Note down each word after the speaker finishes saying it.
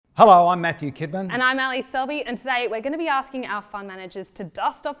Hello, I'm Matthew Kidman. And I'm Ali Selby, and today we're going to be asking our fund managers to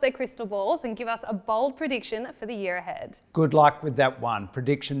dust off their crystal balls and give us a bold prediction for the year ahead. Good luck with that one.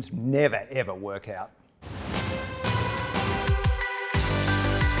 Predictions never ever work out.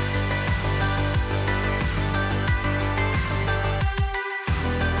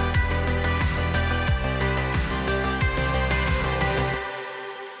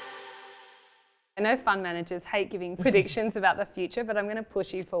 I know fund managers hate giving predictions about the future, but I'm going to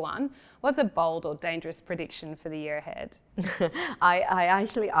push you for one. What's a bold or dangerous prediction for the year ahead? I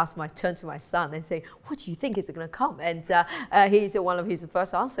actually turn to my son and say, what do you think is going to come? And one of his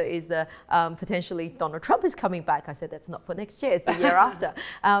first answer is that potentially Donald Trump is coming back. I said, that's not for next year, it's the year after.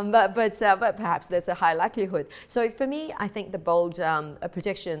 But perhaps there's a high likelihood. So for me, I think the bold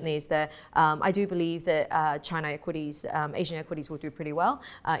prediction is that I do believe that China equities, Asian equities will do pretty well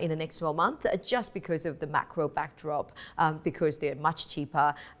in the next 12 months, just because of the macro backdrop, because they're much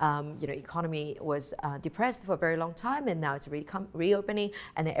cheaper. Economy was depressed for a very long time, and now it's reopening,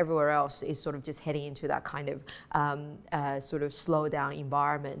 and then everywhere else is sort of just heading into that kind of sort of slowdown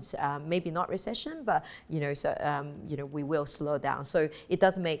environment. Maybe not recession, but we will slow down. So it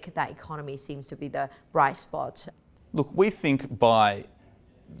does make that economy seems to be the bright spot. Look, we think by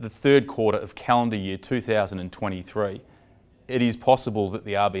the third quarter of calendar year 2023, it is possible that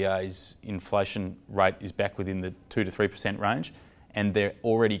the RBA's inflation rate is back within the 2 to 3% range, and they're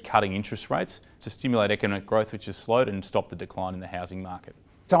already cutting interest rates to stimulate economic growth, which has slowed and stopped the decline in the housing market.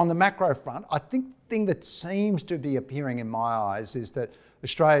 So on the macro front, I think the thing that seems to be appearing in my eyes is that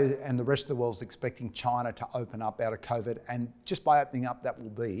Australia and the rest of the world is expecting China to open up out of COVID, and just by opening up, that will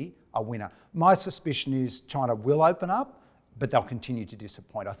be a winner. My suspicion is China will open up, but they'll continue to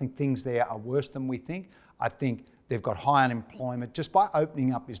disappoint. I think things there are worse than we think. I think they've got high unemployment. Just by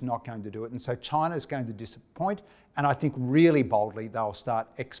opening up is not going to do it. And so China is going to disappoint. And I think really boldly, they'll start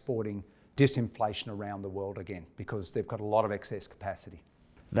exporting disinflation around the world again, because they've got a lot of excess capacity.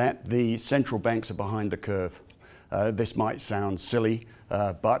 That the central banks are behind the curve. This might sound silly,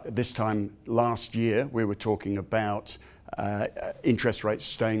 but this time last year, we were talking about interest rates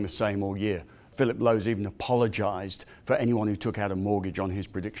staying the same all year. Philip Lowe's even apologised for anyone who took out a mortgage on his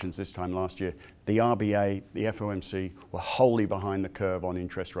predictions this time last year. The RBA, the FOMC were wholly behind the curve on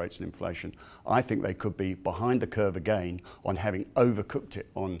interest rates and inflation. I think they could be behind the curve again on having overcooked it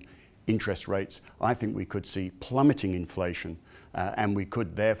on interest rates. I think we could see plummeting inflation, and we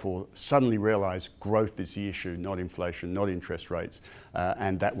could therefore suddenly realise growth is the issue, not inflation, not interest rates,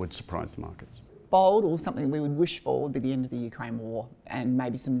 and that would surprise the markets. Bold, or something we would wish for, would be the end of the Ukraine war and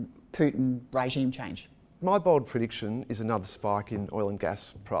maybe some Putin regime change. My bold prediction is another spike in oil and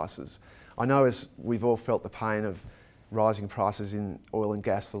gas prices. I know as we've all felt the pain of rising prices in oil and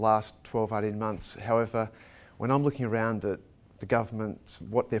gas the last 12, 18 months. However, when I'm looking around at the government,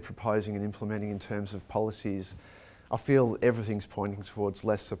 what they're proposing and implementing in terms of policies, I feel everything's pointing towards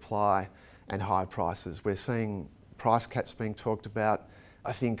less supply and higher prices. We're seeing price caps being talked about.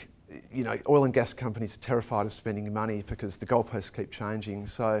 I think oil and gas companies are terrified of spending money because the goalposts keep changing.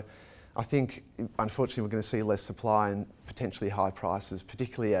 So I think, unfortunately, we're going to see less supply and potentially high prices,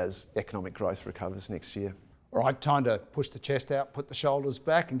 particularly as economic growth recovers next year. All right, time to push the chest out, put the shoulders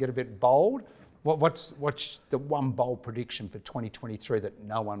back and get a bit bold. What's the one bold prediction for 2023 that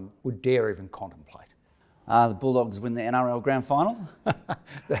no one would dare even contemplate? The Bulldogs win the NRL Grand Final.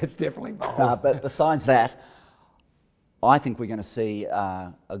 That's definitely bold. But besides that, I think we're going to see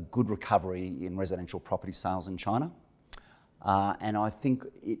a good recovery in residential property sales in China. And I think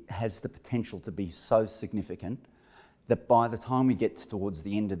it has the potential to be so significant that by the time we get towards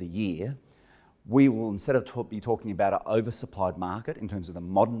the end of the year, we will, instead of be talking about an oversupplied market in terms of the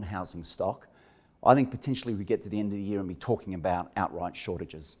modern housing stock, I think potentially we get to the end of the year and be talking about outright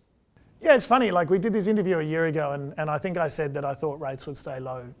shortages. Yeah, it's funny, like we did this interview a year ago and I think I said that I thought rates would stay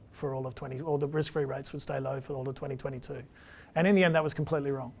low for all of or the risk-free rates would stay low for all of 2022. And in the end, that was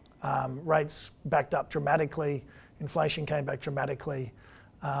completely wrong. Rates backed up dramatically, inflation came back dramatically.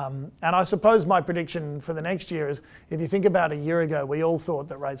 And I suppose my prediction for the next year is, if you think about a year ago, we all thought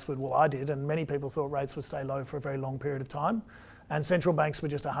that rates would, well I did, and many people thought rates would stay low for a very long period of time. And central banks were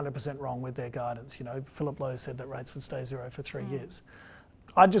just 100% wrong with their guidance. Philip Lowe said that rates would stay zero for 3 years.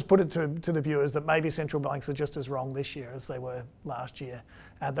 I'd just put it to the viewers that maybe central banks are just as wrong this year as they were last year,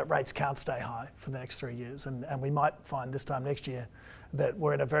 and that rates can't stay high for the next 3 years. And we might find this time next year that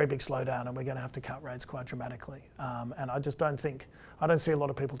we're in a very big slowdown and we're going to have to cut rates quite dramatically. And I don't see a lot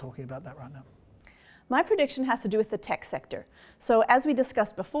of people talking about that right now. My prediction has to do with the tech sector. So as we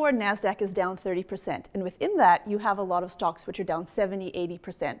discussed before, NASDAQ is down 30%. And within that, you have a lot of stocks which are down 70,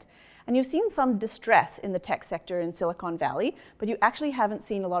 80%. And you've seen some distress in the tech sector in Silicon Valley, but you actually haven't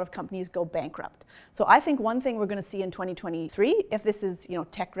seen a lot of companies go bankrupt. So I think one thing we're going to see in 2023, if this is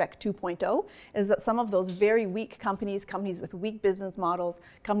tech wreck 2.0, is that some of those very weak companies, companies with weak business models,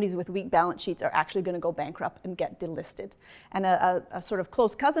 companies with weak balance sheets are actually going to go bankrupt and get delisted. And a sort of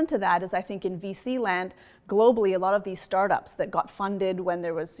close cousin to that is, I think, in VC land, globally, a lot of these startups that got funded when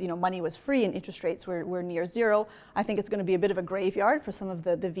there was, money was free and interest rates were near zero, I think it's going to be a bit of a graveyard for some of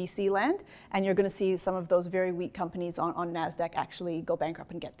the VC land, and you're going to see some of those very weak companies on NASDAQ actually go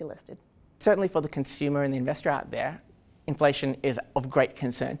bankrupt and get delisted. Certainly for the consumer and the investor out there, inflation is of great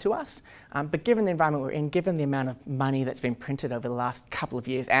concern to us. But given the environment we're in, given the amount of money that's been printed over the last couple of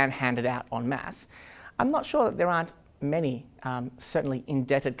years and handed out en masse, I'm not sure that there aren't many, certainly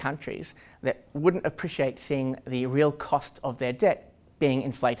indebted countries that wouldn't appreciate seeing the real cost of their debt being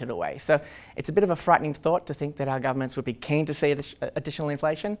inflated away. So it's a bit of a frightening thought to think that our governments would be keen to see additional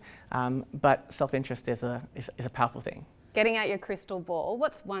inflation, but self-interest is a powerful thing. Getting out your crystal ball,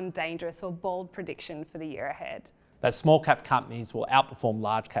 what's one dangerous or bold prediction for the year ahead? That small cap companies will outperform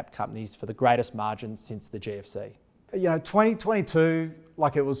large cap companies for the greatest margins since the GFC. 2022,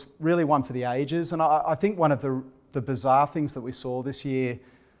 it was really one for the ages. And I think one of the bizarre things that we saw this year,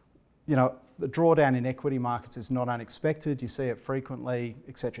 the drawdown in equity markets is not unexpected. You see it frequently,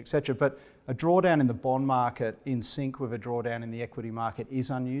 et cetera, but a drawdown in the bond market in sync with a drawdown in the equity market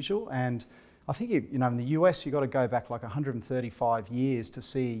is unusual. And I think, in the US, you've got to go back 135 years to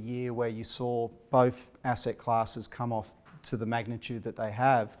see a year where you saw both asset classes come off to the magnitude that they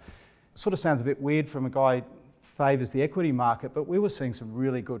have. It sort of sounds a bit weird from a guy who favours the equity market, but we were seeing some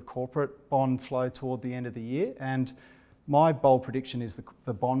really good corporate bond flow toward the end of the year. And my bold prediction is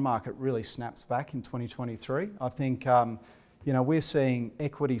the bond market really snaps back in 2023. I think, we're seeing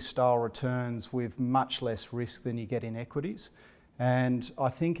equity-style returns with much less risk than you get in equities. And I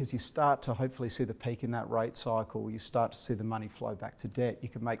think as you start to hopefully see the peak in that rate cycle, you start to see the money flow back to debt. You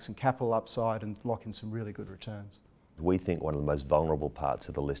can make some capital upside and lock in some really good returns. We think one of the most vulnerable parts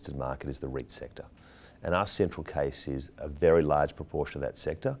of the listed market is the REIT sector. And our central case is a very large proportion of that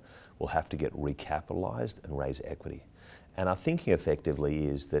sector will have to get recapitalised and raise equity. And our thinking effectively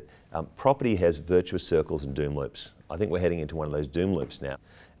is that property has virtuous circles and doom loops. I think we're heading into one of those doom loops now.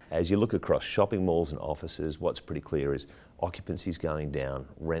 As you look across shopping malls and offices, what's pretty clear is occupancy is going down,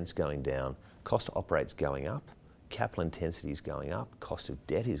 rent's going down, cost to operate's going up, capital intensity is going up, cost of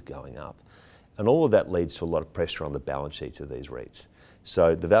debt is going up. And all of that leads to a lot of pressure on the balance sheets of these REITs.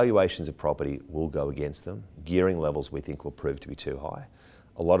 So the valuations of property will go against them. Gearing levels we think will prove to be too high.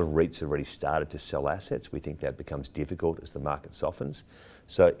 A lot of REITs have already started to sell assets. We think that becomes difficult as the market softens.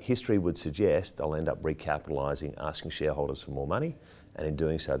 So history would suggest they'll end up recapitalising, asking shareholders for more money, and in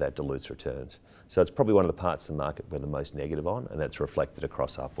doing so that dilutes returns. So it's probably one of the parts of the market we're the most negative on, and that's reflected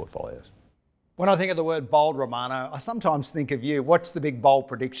across our portfolios. When I think of the word bold, Romano, I sometimes think of you. What's the big bold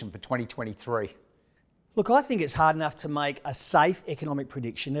prediction for 2023? Look, I think it's hard enough to make a safe economic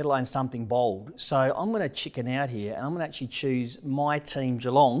prediction, let alone something bold. So I'm going to chicken out here and I'm going to actually choose my team,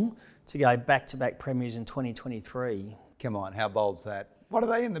 Geelong, to go back-to-back premiers in 2023. Come on, how bold's that? What are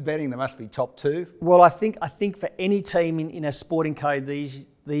they in the betting? They must be top two. Well, I think for any team in a sporting code these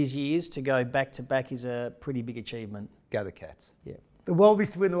years to go back-to-back is a pretty big achievement. Go the Cats. Yeah. The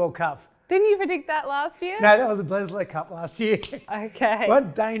Wallabies to win the World Cup. Didn't you predict that last year? No, that was the Bledisloe Cup last year. Okay.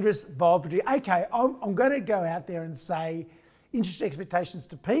 What dangerous bold prediction. Okay, I'm going to go out there and say interest expectations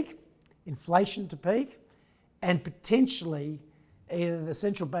to peak, inflation to peak, and potentially either the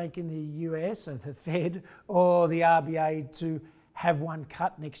central bank in the US, or the Fed, or the RBA to have one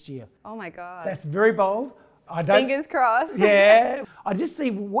cut next year. Oh my God. That's very bold. Fingers crossed. Yeah. I just see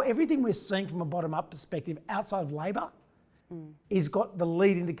everything we're seeing from a bottom-up perspective outside of labour is got the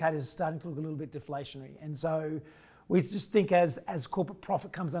lead indicators starting to look a little bit deflationary. And so we just think as corporate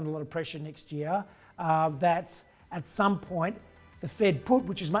profit comes under a lot of pressure next year, that at some point the Fed put,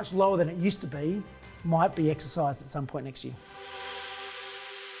 which is much lower than it used to be, might be exercised at some point next year.